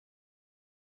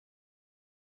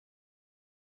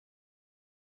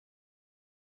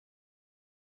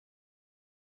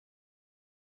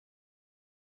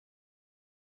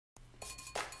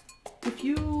If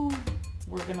you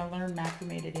were going to learn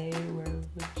macrame today, where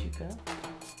would you go?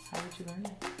 How would you learn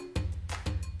it?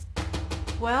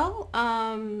 Well,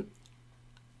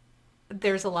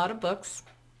 there's a lot of books.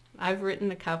 I've written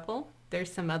a couple.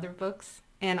 There's some other books.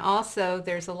 And also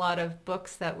there's a lot of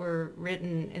books that were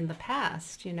written in the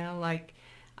past, you know, like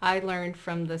I learned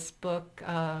from this book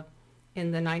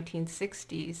in the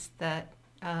 1960s that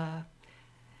I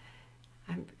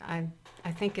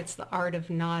think it's The Art of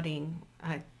Knotting.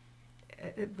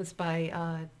 It was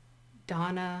by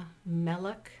Donna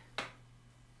Mellick.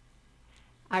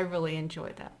 I really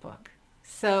enjoyed that book.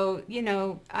 So, you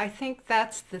know, I think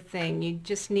that's the thing. You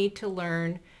just need to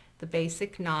learn the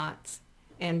basic knots,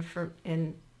 and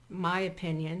in my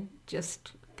opinion,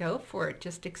 just go for it.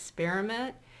 Just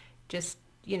experiment. Just,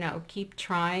 you know, keep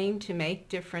trying to make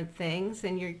different things,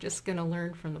 and you're just going to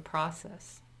learn from the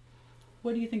process.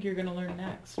 What do you think you're going to learn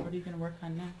next? What are you going to work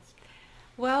on next?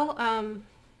 Well,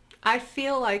 I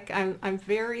feel like I'm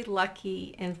very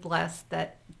lucky and blessed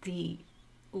that the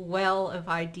well of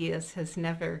ideas has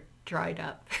never dried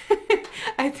up.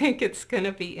 I think it's going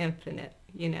to be infinite,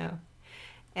 you know.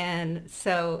 And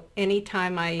so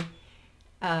anytime I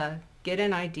get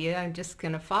an idea, I'm just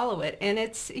going to follow it. And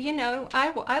it's, you know,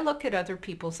 I look at other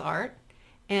people's art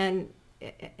and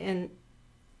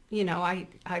you know,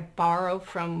 I borrow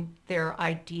from their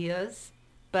ideas,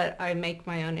 but I make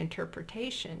my own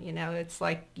interpretation. You know, it's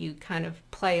like you kind of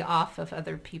play off of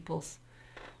other people's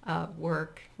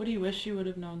work. What do you wish you would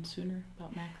have known sooner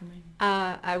about macrame?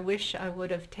 I wish I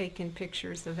would have taken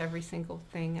pictures of every single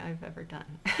thing I've ever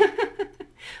done.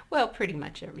 Well, pretty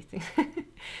much everything.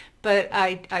 But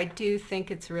I do think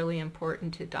it's really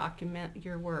important to document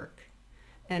your work.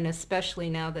 And especially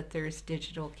now that there's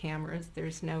digital cameras,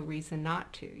 there's no reason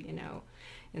not to, you know.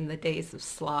 In the days of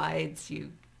slides,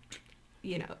 you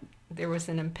know, there was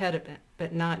an impediment,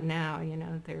 but not now, you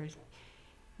know.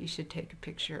 You should take a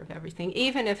picture of everything,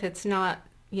 even if it's not,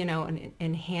 you know, an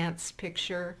enhanced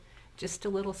picture, just a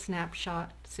little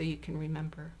snapshot so you can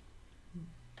remember.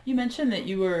 You mentioned that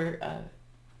you were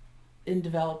in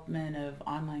development of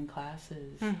online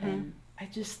classes, Mm-hmm. and I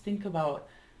just think about,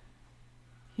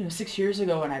 you know, 6 years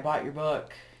ago when I bought your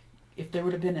book, if there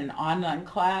would have been an online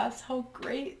class, how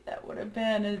great that would have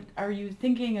been. And are you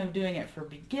thinking of doing it for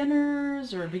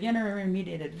beginners or beginner,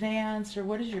 intermediate, advanced, or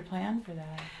what is your plan for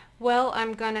that? Well,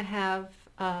 I'm going to have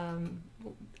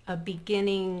a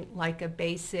beginning, like a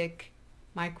basic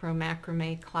micro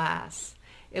macrame class.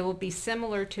 It will be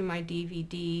similar to my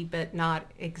DVD, but not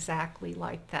exactly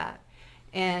like that.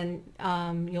 And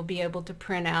you'll be able to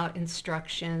print out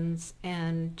instructions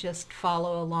and just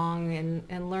follow along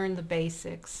and learn the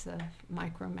basics of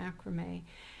micro macrame.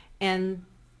 And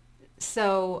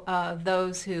so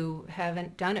those who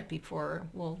haven't done it before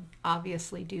will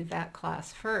obviously do that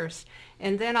class first.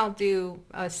 And then I'll do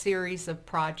a series of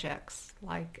projects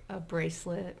like a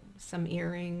bracelet, some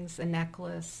earrings, a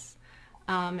necklace.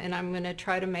 And I'm going to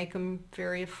try to make them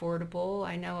very affordable.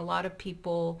 I know a lot of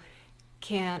people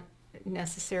can't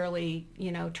necessarily,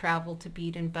 you know, travel to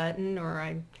Bead and Button,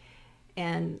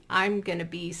 and I'm going to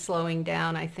be slowing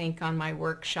down, I think, on my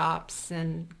workshops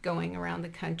and going around the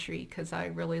country because I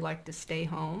really like to stay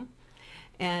home.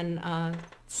 And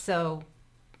so,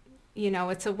 you know,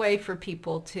 it's a way for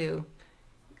people to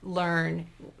learn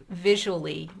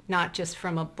visually, not just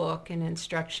from a book and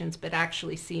instructions, but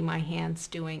actually see my hands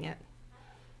doing it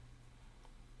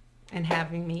and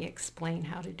having me explain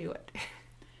how to do it.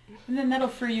 And then that'll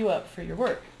free you up for your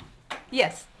work.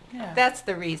 Yes, Yeah. that's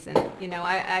the reason. You know,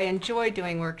 I enjoy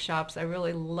doing workshops. I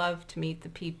really love to meet the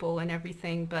people and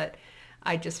everything, but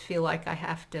I just feel like I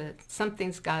have to,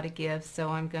 something's got to give, so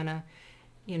I'm going to,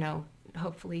 you know,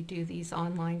 hopefully do these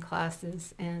online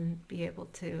classes and be able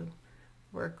to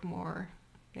work more,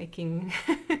 making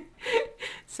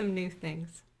some new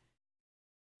things.